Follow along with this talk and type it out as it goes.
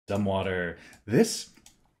dumb water.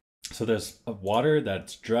 So there's a water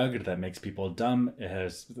that's drugged that makes people dumb. It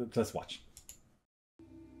has. Let's watch.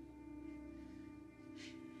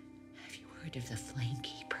 Have you heard of the Flame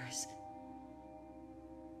Keepers?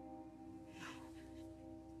 No.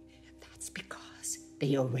 That's because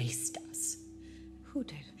they erased us. Who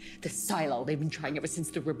did? The silo, they've been trying ever since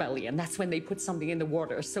the rebellion. That's when they put something in the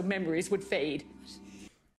water so memories would fade.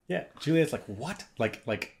 Yeah, Julia's like, what? Like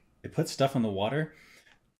they put stuff in the water.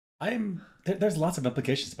 There's lots of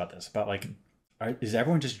implications about this. About like, is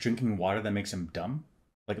everyone just drinking water that makes them dumb?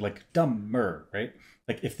 Like dumber, right?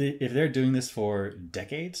 Like if they're doing this for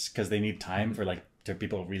decades because they need time for like to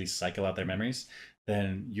people really cycle out their memories,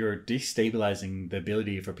 then you're destabilizing the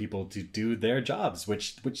ability for people to do their jobs,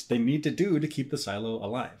 which they need to do to keep the silo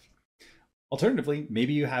alive. Alternatively,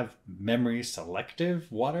 maybe you have memory selective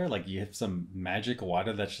water, like you have some magic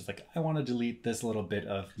water that's just like, I want to delete this little bit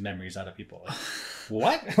of memories out of people. Like,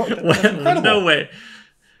 what? That's incredible. No way.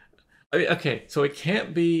 I mean, okay, so it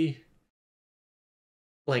can't be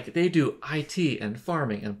like they do IT and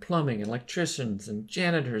farming and plumbing and electricians and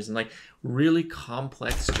janitors and like really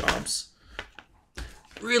complex jobs.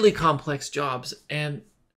 Really complex jobs. And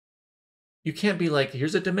you can't be like,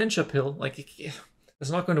 here's a dementia pill. Like, it's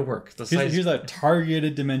not going to work. Here's a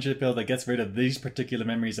targeted dementia pill that gets rid of these particular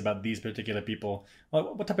memories about these particular people.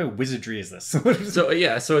 What type of wizardry is this? So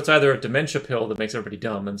yeah, so it's either a dementia pill that makes everybody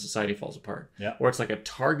dumb and society falls apart, yeah, or it's like a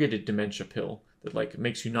targeted dementia pill that like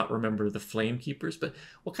makes you not remember the Flame Keepers. But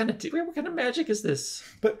what kind of magic is this?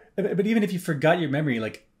 But even if you forgot your memory,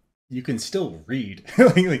 like you can still read.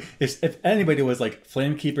 Like, if anybody was like,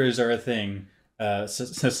 Flame Keepers are a thing,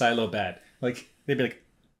 silo bad, like they'd be like,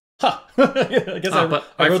 huh. I guess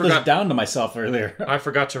I wrote this down to myself earlier. I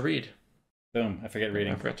forgot to read. Boom, I forget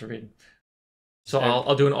reading. I forgot to read. So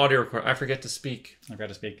I'll do an audio record. I forget to speak. I forgot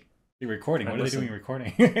to speak. You're recording. What are they doing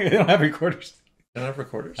recording? They don't have recorders. They don't have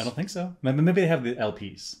recorders? I don't think so. Maybe they have the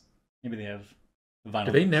LPs. Maybe they have vinyl.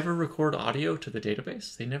 Do they never record audio to the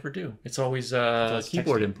database? They never do. It's always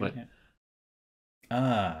keyboard input.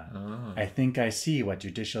 Yeah. I think I see what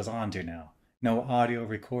Judicial's onto now. No audio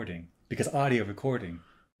recording. Because audio recording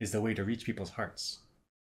is the way to reach people's hearts.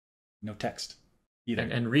 No text either.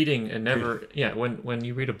 And reading and never, yeah, when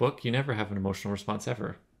you read a book, you never have an emotional response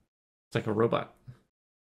ever. It's like a robot.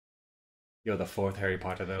 Yo, the fourth Harry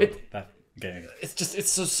Potter though.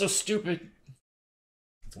 It's so stupid.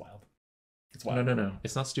 It's wild. It's wild. No.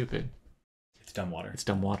 It's not stupid. It's dumb water. It's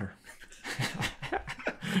dumb water.